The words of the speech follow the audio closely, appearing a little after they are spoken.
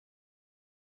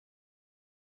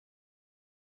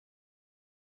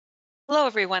Hello,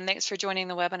 everyone. Thanks for joining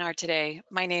the webinar today.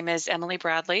 My name is Emily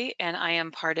Bradley, and I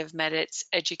am part of Medit's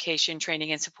education,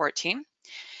 training, and support team.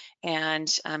 And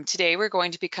today we're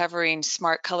going to be covering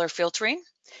smart color filtering,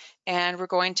 and we're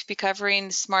going to be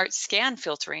covering smart scan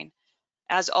filtering.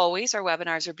 As always, our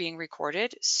webinars are being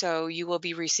recorded, so you will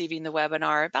be receiving the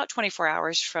webinar about 24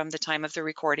 hours from the time of the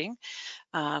recording.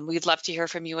 We'd love to hear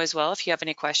from you as well. If you have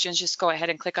any questions, just go ahead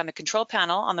and click on the control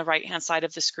panel on the right-hand side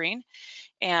of the screen,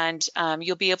 and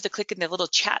you'll be able to click in the little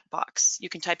chat box. You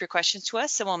can type your questions to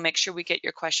us and we'll make sure we get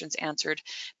your questions answered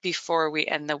before we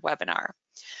end the webinar.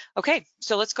 Okay,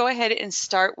 so let's go ahead and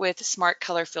start with smart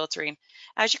color filtering.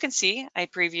 As you can see, I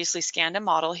previously scanned a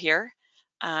model here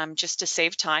just to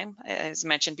save time. As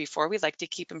mentioned before, we like to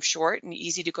keep them short and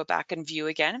easy to go back and view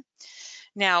again.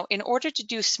 Now, in order to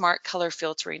do smart color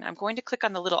filtering, I'm going to click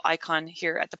on the little icon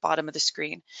here at the bottom of the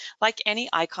screen. Like any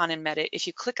icon in Medit, if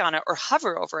you click on it or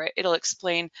hover over it, it'll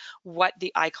explain what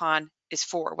the icon is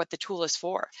for, what the tool is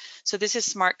for. So this is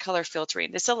smart color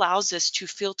filtering. This allows us to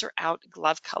filter out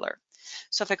glove color.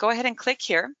 So if I go ahead and click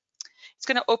here, it's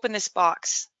going to open this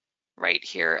box right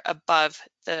here above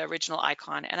the original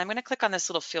icon. And I'm going to click on this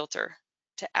little filter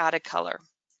to add a color.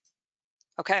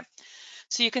 Okay.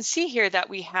 So you can see here that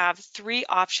we have three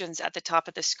options at the top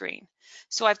of the screen.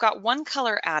 So I've got one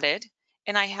color added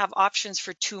and I have options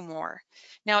for two more.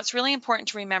 Now it's really important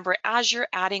to remember as you're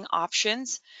adding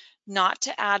options, not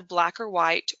to add black or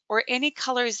white or any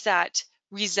colors that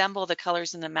resemble the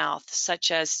colors in the mouth, such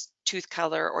as tooth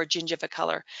color or gingiva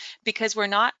color, because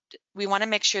we want to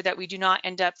make sure that we do not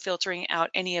end up filtering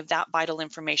out any of that vital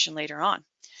information later on.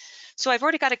 So I've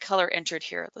already got a color entered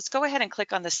here. Let's go ahead and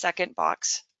click on the second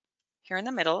box here in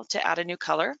the middle to add a new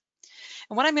color.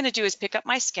 And what I'm going to do is pick up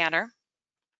my scanner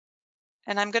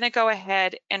and I'm going to go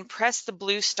ahead and press the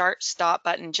blue start stop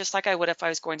button just like I would if I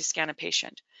was going to scan a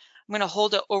patient. I'm going to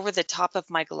hold it over the top of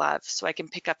my glove so I can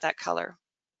pick up that color.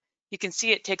 You can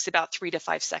see it takes about 3 to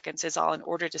 5 seconds is all in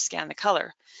order to scan the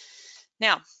color.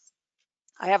 Now,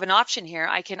 I have an option here.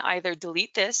 I can either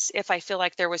delete this if I feel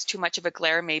like there was too much of a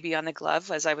glare maybe on the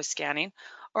glove as I was scanning,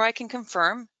 or I can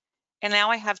confirm. And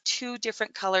now I have two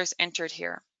different colors entered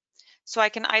here. So I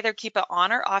can either keep it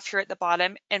on or off here at the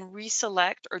bottom and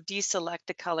reselect or deselect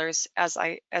the colors as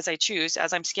I choose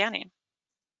as I'm scanning.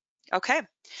 Okay,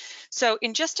 so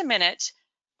in just a minute,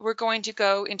 we're going to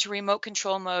go into remote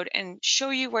control mode and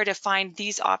show you where to find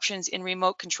these options in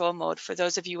remote control mode for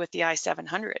those of you with the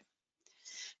i700.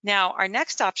 Now, our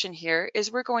next option here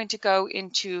is we're going to go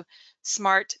into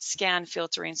smart scan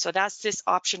filtering. So that's this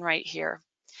option right here.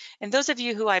 And those of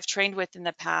you who I've trained with in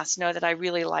the past know that I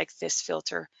really like this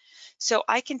filter. So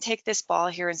I can take this ball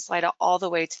here and slide it all the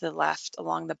way to the left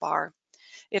along the bar.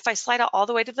 If I slide it all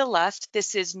the way to the left,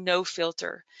 this is no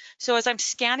filter. So as I'm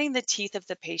scanning the teeth of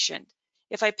the patient,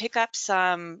 if I pick up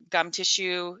some gum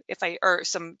tissue, or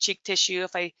some cheek tissue,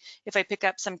 if I pick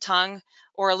up some tongue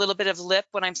or a little bit of lip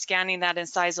when I'm scanning that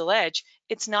incisal edge,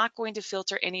 it's not going to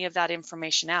filter any of that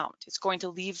information out. It's going to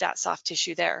leave that soft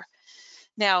tissue there.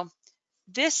 Now,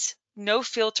 this no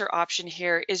filter option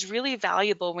here is really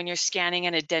valuable when you're scanning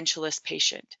an edentulous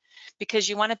patient because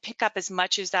you want to pick up as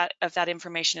much as of that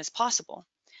information as possible.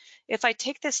 If I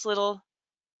take this little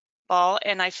ball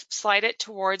and I slide it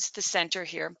towards the center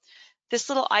here, this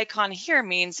little icon here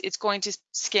means it's going to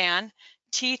scan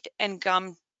teeth and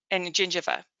gum and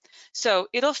gingiva. So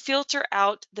it'll filter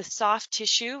out the soft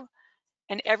tissue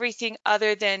and everything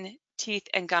other than teeth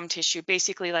and gum tissue,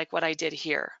 basically like what I did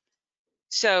here.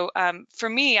 So for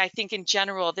me, I think in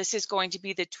general, this is going to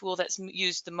be the tool that's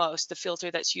used the most, the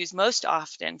filter that's used most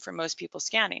often for most people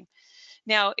scanning.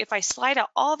 Now, if I slide it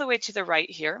all the way to the right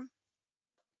here,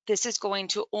 this is going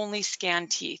to only scan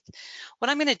teeth.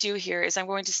 What I'm going to do here is I'm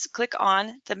going to click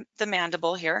on the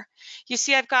mandible here. You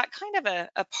see I've got kind of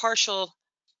a partial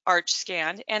arch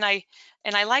scanned, and I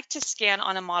like to scan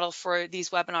on a model for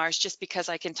these webinars just because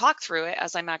I can talk through it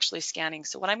as I'm actually scanning.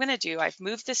 So what I'm going to do, I've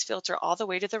moved this filter all the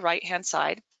way to the right hand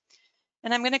side,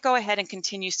 and I'm going to go ahead and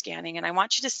continue scanning, and I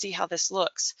want you to see how this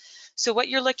looks. So what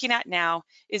you're looking at now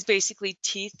is basically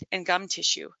teeth and gum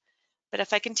tissue. But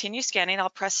if I continue scanning, I'll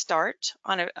press start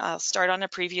I'll start on a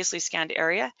previously scanned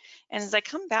area. And as I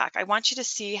come back, I want you to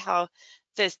see how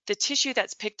the tissue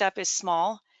that's picked up is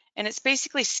small, and it's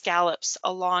basically scallops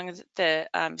along the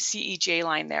CEJ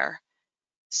line there.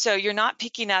 So you're not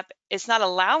picking up, it's not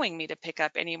allowing me to pick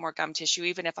up any more gum tissue,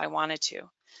 even if I wanted to.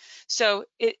 So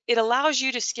it allows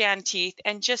you to scan teeth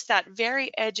and just that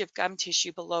very edge of gum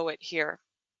tissue below it here.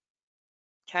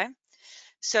 Okay.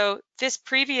 So this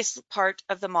previous part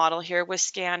of the model here was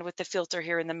scanned with the filter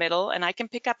here in the middle, and I can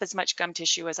pick up as much gum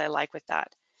tissue as I like with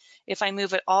that. If I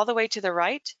move it all the way to the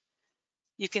right,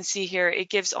 you can see here it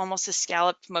gives almost a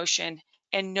scalloped motion,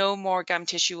 and no more gum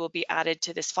tissue will be added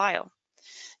to this file.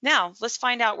 Now, let's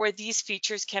find out where these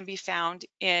features can be found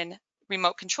in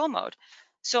remote control mode.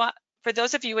 So for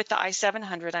those of you with the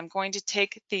i700, I'm going to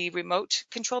take the remote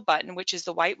control button, which is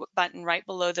the white button right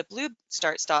below the blue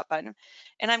start stop button,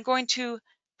 and I'm going to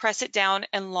press it down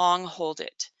and long hold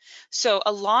it. So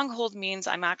a long hold means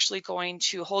I'm actually going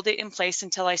to hold it in place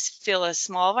until I feel a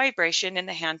small vibration in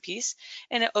the handpiece,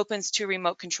 and it opens to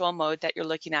remote control mode that you're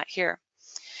looking at here.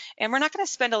 And we're not going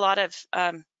to spend a lot of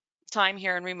time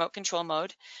here in remote control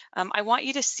mode. I want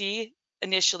you to see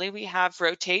initially we have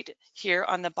rotate here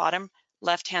on the bottom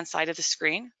left-hand side of the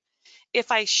screen.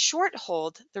 If I short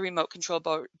hold the remote control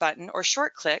button or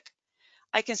short click,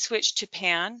 I can switch to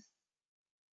pan.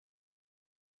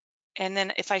 And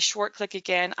then if I short click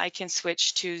again, I can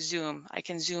switch to zoom. I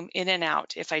can zoom in and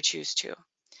out if I choose to.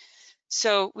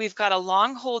 So we've got a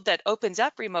long hold that opens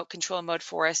up remote control mode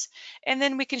for us, and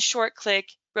then we can short click,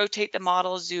 rotate the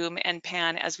model, zoom, and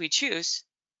pan as we choose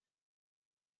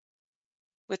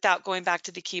without going back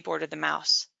to the keyboard or the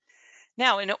mouse.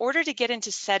 Now, in order to get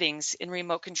into settings in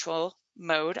remote control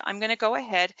mode, I'm going to go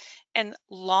ahead and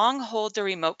long hold the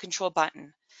remote control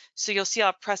button. So you'll see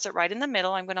I'll press it right in the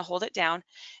middle. I'm going to hold it down,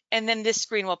 and then this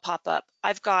screen will pop up.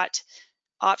 I've got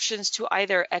options to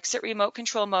either exit remote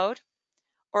control mode,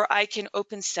 or I can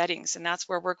open settings, and that's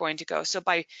where we're going to go. So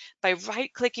by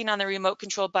right-clicking on the remote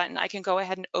control button, I can go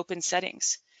ahead and open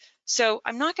settings. So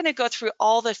I'm not going to go through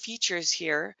all the features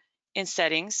here in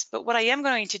settings, but what I am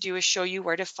going to do is show you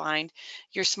where to find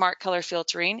your smart color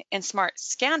filtering and smart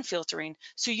scan filtering,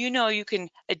 so you know you can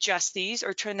adjust these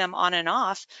or turn them on and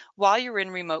off while you're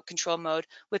in remote control mode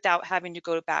without having to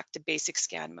go back to basic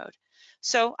scan mode.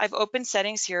 So I've opened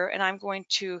settings here, and I'm going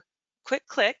to quick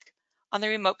click on the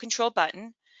remote control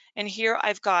button. And here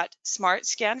I've got Smart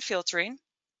Scan Filtering.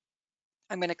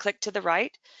 I'm going to click to the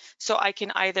right, so I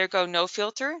can either go no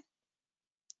filter,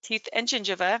 teeth and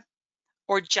gingiva,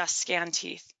 or just scan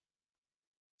teeth.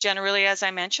 Generally, as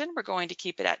I mentioned, we're going to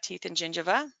keep it at teeth and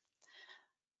gingiva.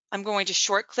 I'm going to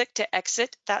short click to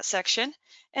exit that section,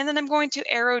 and then I'm going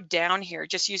to arrow down here,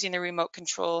 just using the remote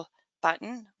control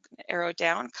button, arrow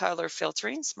down, color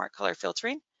filtering, smart color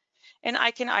filtering, and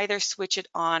I can either switch it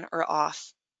on or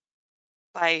off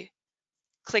by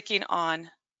clicking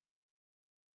on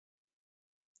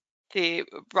the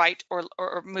right or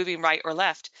moving right or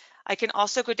left. I can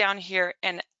also go down here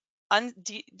and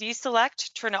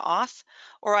deselect, turn it off,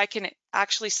 or I can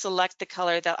actually select the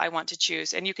color that I want to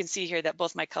choose. And you can see here that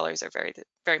both my colors are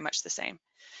very much the same.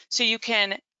 So you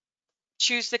can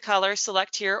choose the color,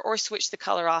 select here, or switch the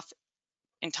color off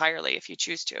entirely if you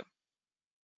choose to.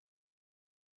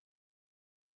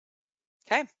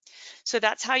 Okay, so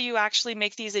that's how you actually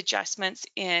make these adjustments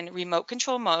in remote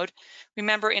control mode.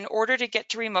 Remember, in order to get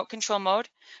to remote control mode,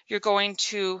 you're going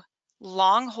to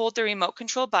long hold the remote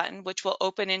control button, which will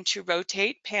open into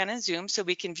rotate, pan, and zoom, so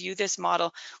we can view this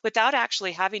model without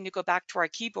actually having to go back to our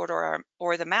keyboard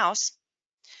or the mouse.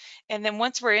 And then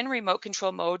once we're in remote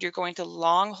control mode, you're going to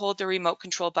long hold the remote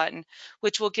control button,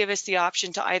 which will give us the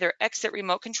option to either exit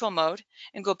remote control mode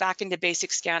and go back into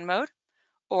basic scan mode,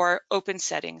 or open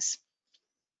settings.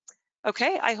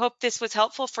 Okay, I hope this was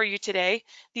helpful for you today.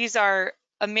 These are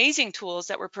amazing tools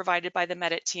that were provided by the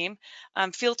Medit team,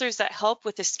 filters that help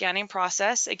with the scanning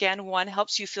process. Again, one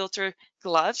helps you filter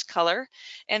gloves color,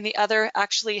 and the other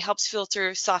actually helps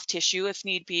filter soft tissue if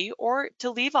need be, or to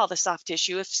leave all the soft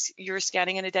tissue if you're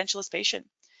scanning an edentulous patient.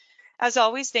 As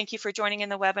always, thank you for joining in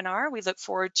the webinar. We look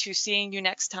forward to seeing you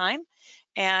next time,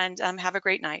 and have a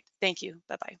great night. Thank you.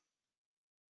 Bye-bye.